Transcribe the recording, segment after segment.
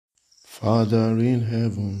Father in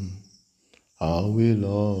heaven, how we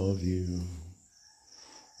love you.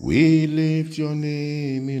 We lift your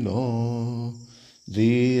name in all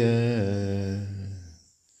the earth.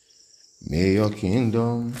 May your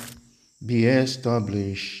kingdom be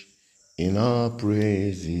established in our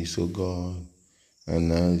praises, O God.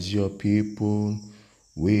 And as your people,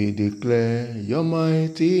 we declare your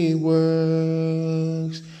mighty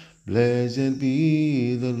works. Blessed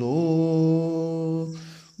be the Lord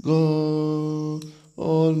God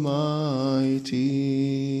Almighty,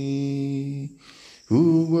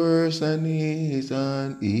 who was and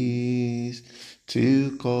is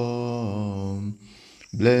to come.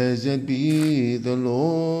 Blessed be the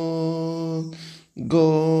Lord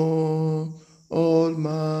God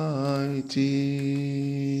Almighty,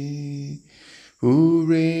 who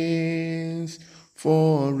reigns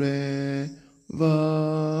forevermore.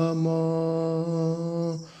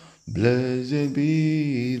 Blessed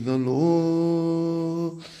be the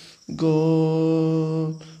Lord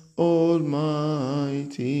God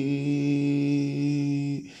Almighty,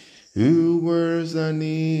 who was and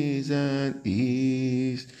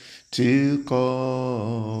is to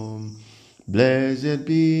come. Blessed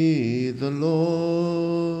be the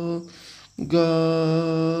Lord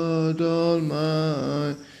God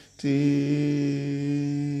Almighty,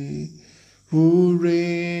 who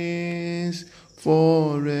reigns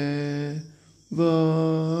forevermore.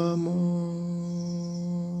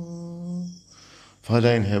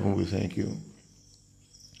 Father in heaven, we thank you.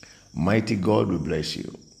 Mighty God, we bless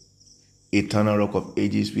you. Eternal Rock of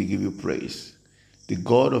Ages, we give you praise. The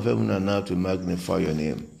God of heaven and earth, we magnify your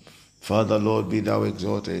name. Father, Lord, be thou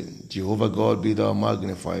exalted. Jehovah God, be thou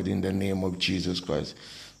magnified in the name of Jesus Christ.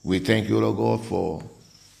 We thank you, Lord God, for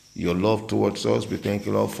your love towards us. We thank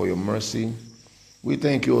you, Lord, for your mercy. We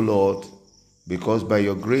thank you, Lord, because by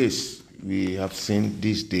your grace we have seen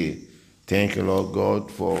this day. Thank you, Lord God,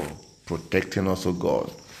 for protecting us, O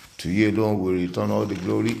God. To you alone we return all the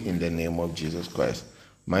glory in the name of Jesus Christ.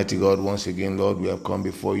 Mighty God, once again, Lord, we have come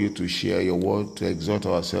before you to share your word, to exalt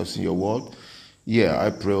ourselves in your word. I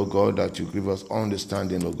pray, O God, that you give us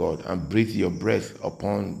understanding, O God, and breathe your breath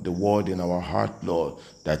upon the word in our heart, Lord,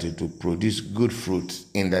 that it will produce good fruit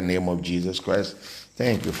in the name of Jesus Christ.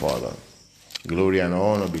 Thank you, Father. Glory and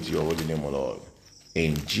honor be to your holy name, O Lord.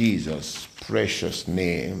 In Jesus' precious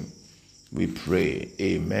name, we pray.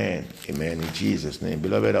 Amen. Amen. In Jesus' name.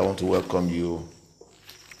 Beloved, I want to welcome you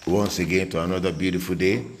once again to another beautiful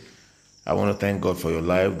day. I want to thank God for your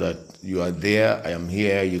life, that you are there. I am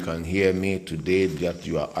here. You can hear me today, that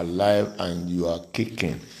you are alive and you are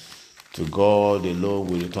kicking. To God alone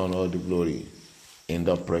will return all the glory in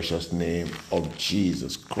the precious name of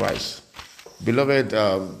Jesus Christ. Beloved,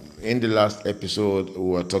 in the last episode,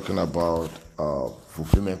 we were talking about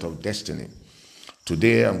fulfillment of destiny.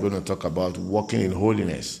 Today, I'm going to talk about walking in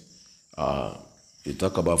holiness. We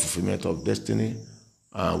talk about fulfillment of destiny.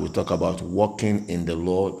 We talk about walking in the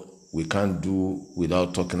Lord. We can't do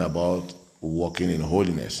without talking about walking in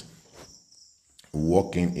holiness.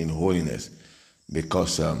 Walking in holiness.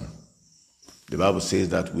 Because the Bible says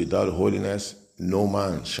that without holiness, no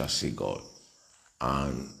man shall see God.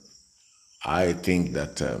 And I think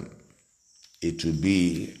that it will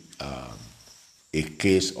be a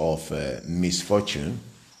case of misfortune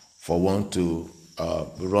for one to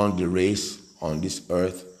run the race on this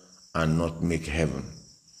earth and not make heaven.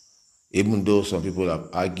 Even though some people have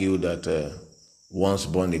argued that once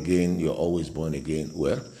born again, you're always born again.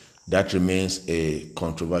 Well, that remains a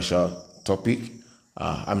controversial topic.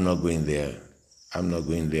 I'm not going there. I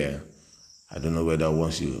don't know whether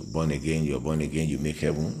once you're born again, you make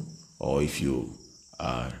heaven, or if you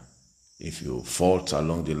fault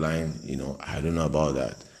along the line, I don't know about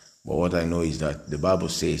that. But what I know is that the Bible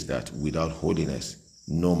says that without holiness,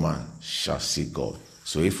 no man shall see God.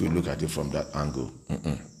 So if we look at it from that angle,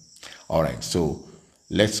 All right, so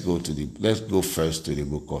let's go first to the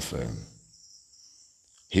book of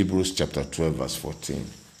Hebrews chapter 12, verse 14.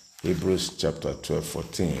 Hebrews chapter 12,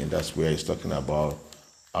 14. That's where he's talking about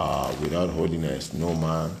without holiness, no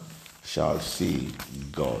man shall see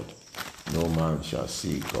God. No man shall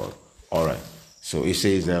see God. All right. So it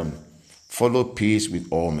says, follow peace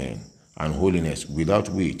with all men and holiness, without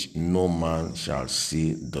which no man shall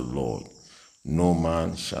see the Lord. No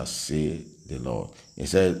man shall see the Lord. He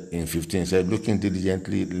said in 15, he said, looking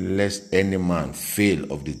diligently, lest any man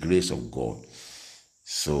fail of the grace of God.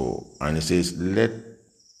 So, and it says,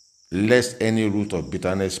 lest any root of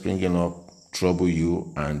bitterness springing up trouble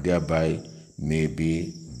you, and thereby may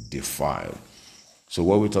be defiled. So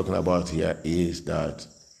what we're talking about here is that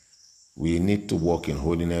we need to walk in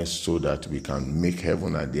holiness so that we can make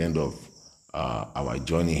heaven at the end of our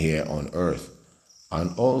journey here on earth.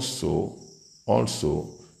 And also,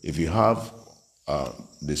 if you have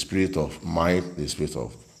the spirit of might, the spirit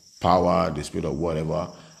of power, the spirit of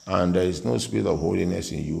whatever, and there is no spirit of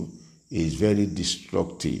holiness in you, it is very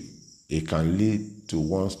destructive. It can lead to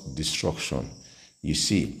one's destruction. You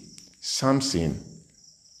see, Samson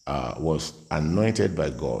was anointed by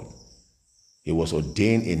God. He was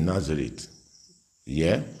ordained in Nazareth.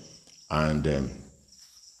 Yeah? And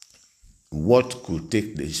what could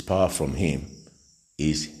take his power from him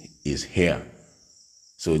is his hair.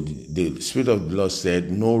 So the Spirit of the Lord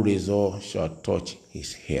said, no razor shall touch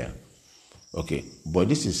his hair. Okay, but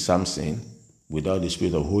this is Samson without the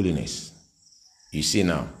spirit of holiness. You see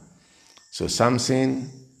now. So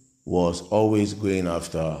Samson was always going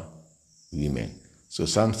after women. So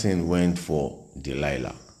Samson went for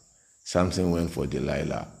Delilah.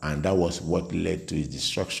 And that was what led to his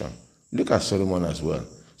destruction. Look at Solomon as well.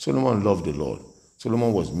 Solomon loved the Lord.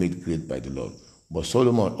 Solomon was made great by the Lord. But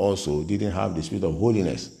Solomon also didn't have the spirit of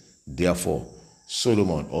holiness. Therefore,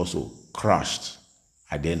 Solomon also crashed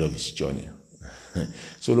at the end of his journey.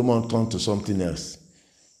 Solomon turned to something else.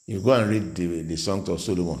 You go and read the Songs of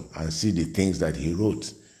Solomon and see the things that he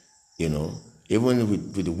wrote. You know, even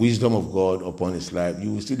with the wisdom of God upon his life,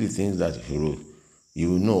 you will see the things that he wrote. You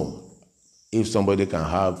will know if somebody can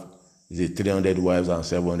have 300 wives and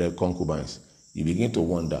 700 concubines. You begin to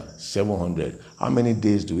wonder, 700, how many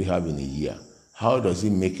days do we have in a year? How does he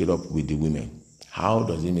make it up with the women?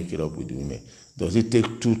 Does it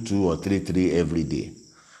take 2 or 3 every day?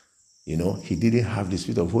 You know, he didn't have the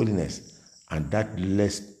spirit of holiness. And that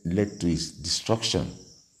led to his destruction.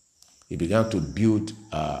 He began to build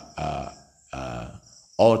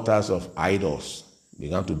altars of idols. He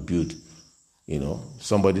began to build,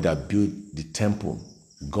 somebody that built the temple,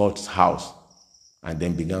 God's house, and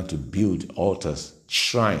then began to build altars,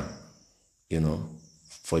 shrine,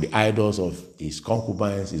 for the idols of his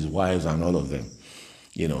concubines, his wives, and all of them.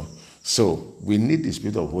 So we need the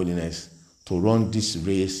spirit of holiness to run this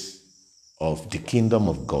race of the kingdom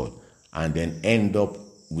of God and then end up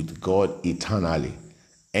with God eternally.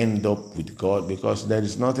 End up with God, because there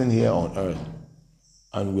is nothing here on earth.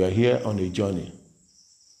 And we are here on a journey.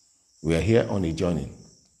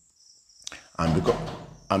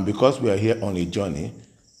 And because we are here on a journey,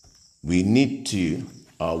 we need to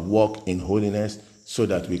walk in holiness so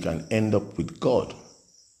that we can end up with God.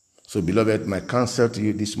 So, beloved, my counsel to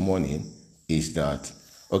you this morning is that,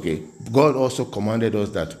 God also commanded us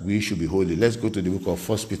that we should be holy. Let's go to the book of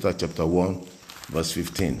 1 Peter chapter 1, verse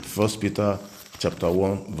 15. 1 Peter chapter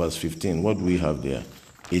 1, verse 15. What do we have there?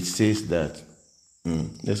 It says that,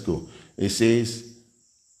 let's go. It says,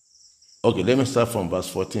 let me start from verse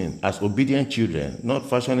 14. As obedient children, not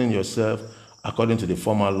fashioning yourself according to the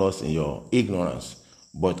former lusts in your ignorance,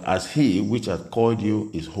 but as he which hath called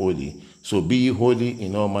you is holy, so be ye holy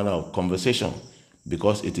in all manner of conversation,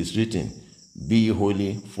 because it is written, be ye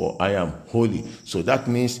holy, for I am holy. So that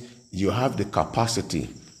means you have the capacity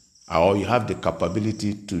or you have the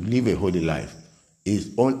capability to live a holy life.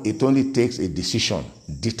 It only takes a decision,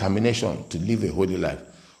 determination to live a holy life.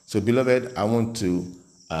 So, beloved, I want to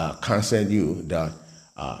counsel you that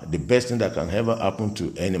the best thing that can ever happen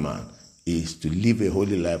to any man is to live a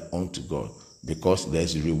holy life unto God, because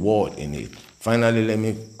there's a reward in it. Finally, let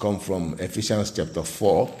me come from Ephesians chapter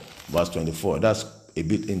 4, verse 24. That's a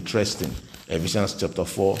bit interesting. Ephesians chapter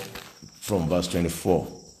 4, from verse 24.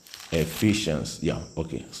 Ephesians,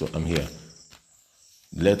 so I'm here.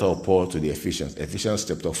 Letter of Paul to the Ephesians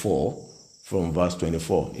chapter 4, from verse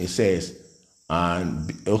 24. It says,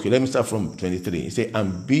 let me start from 23. It says,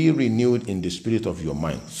 and be renewed in the spirit of your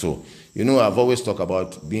mind. So, I've always talked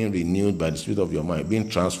about being renewed by the spirit of your mind, being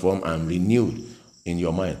transformed and renewed in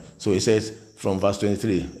your mind. So it says, from verse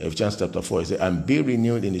 23, Ephesians chapter 4, it says, and be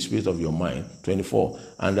renewed in the spirit of your mind, 24,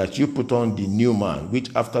 and that you put on the new man,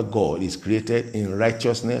 which after God is created in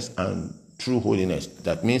righteousness and true holiness.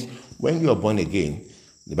 That means when you are born again,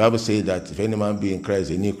 the Bible says that if any man be in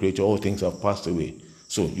Christ, a new creature, all things have passed away.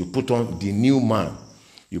 So you put on the new man.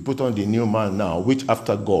 You put on the new man now, which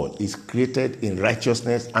after God is created in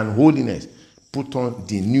righteousness and holiness. Put on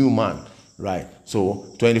the new man, right? So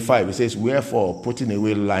 25, it says, wherefore, putting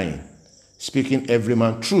away lying, speaking every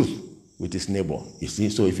man truth with his neighbor. You see,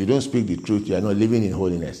 so if you don't speak the truth, you are not living in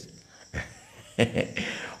holiness.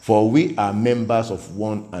 For we are members of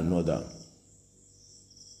one another.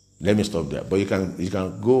 Let me stop there. But you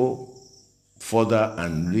can go further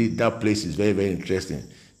and read. That place is very, very interesting.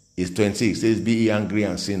 It's 26. It says, be ye angry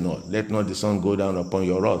and sin not. Let not the sun go down upon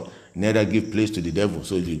your wrath. Neither give place to the devil.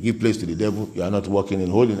 So if you give place to the devil, you are not walking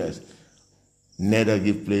in holiness. Neither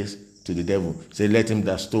give place to to the devil. Say, let him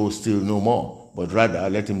that stole steal no more, but rather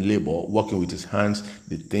let him labor, working with his hands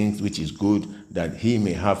the things which is good, that he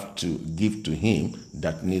may have to give to him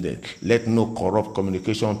that needed. Let no corrupt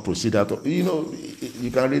communication proceed out of,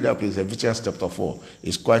 you can read that place, Ephesians chapter 4.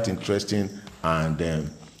 It's quite interesting, and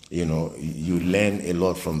you learn a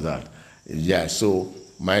lot from that. Yeah, so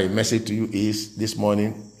my message to you is this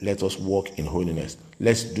morning, let us walk in holiness.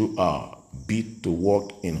 Let's do our bit to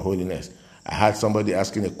walk in holiness. I had somebody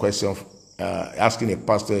asking a question, asking a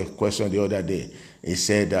pastor a question the other day. He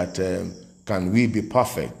said that, can we be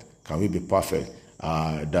perfect? Can we be perfect?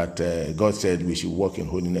 That God said we should walk in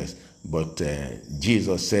holiness. But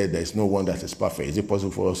Jesus said there's no one that is perfect. Is it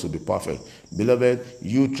possible for us to be perfect? Beloved,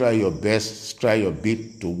 you try your best, try your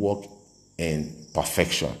bit to walk in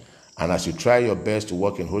perfection. And as you try your best to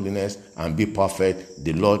walk in holiness and be perfect,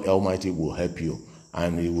 the Lord Almighty will help you.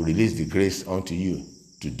 And He will release the grace unto you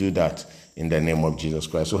to do that in the name of Jesus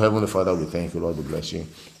Christ. So Heavenly Father, we thank you, Lord, we bless you.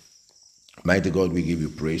 Mighty God, we give you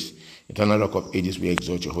praise. Eternal Rock of Ages, we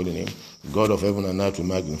exalt your holy name. God of heaven and earth, we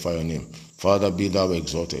magnify your name. Father, be thou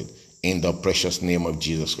exalted in the precious name of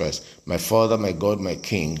Jesus Christ. My Father, my God, my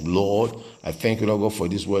King, Lord, I thank you, Lord God, for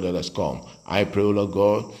this word that has come. I pray, Lord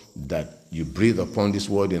God, that you breathe upon this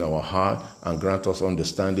word in our heart and grant us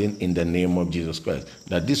understanding in the name of Jesus Christ.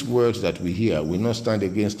 That these words that we hear will not stand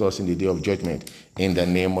against us in the day of judgment in the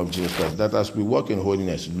name of Jesus Christ. That as we walk in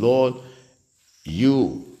holiness, Lord,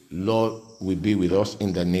 Lord, will be with us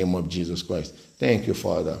in the name of Jesus Christ. Thank you,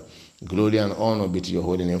 Father. Glory and honor be to your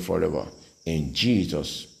holy name forever. In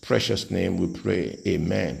Jesus' precious name we pray.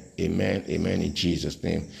 Amen. Amen. Amen. In Jesus'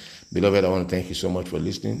 name. Beloved, I want to thank you so much for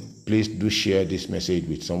listening. Please do share this message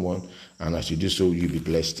with someone. And as you do so, you'll be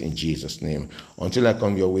blessed in Jesus' name. Until I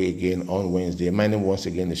come your way again on Wednesday, my name once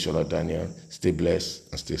again is Shola Daniel. Stay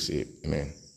blessed and stay safe. Amen.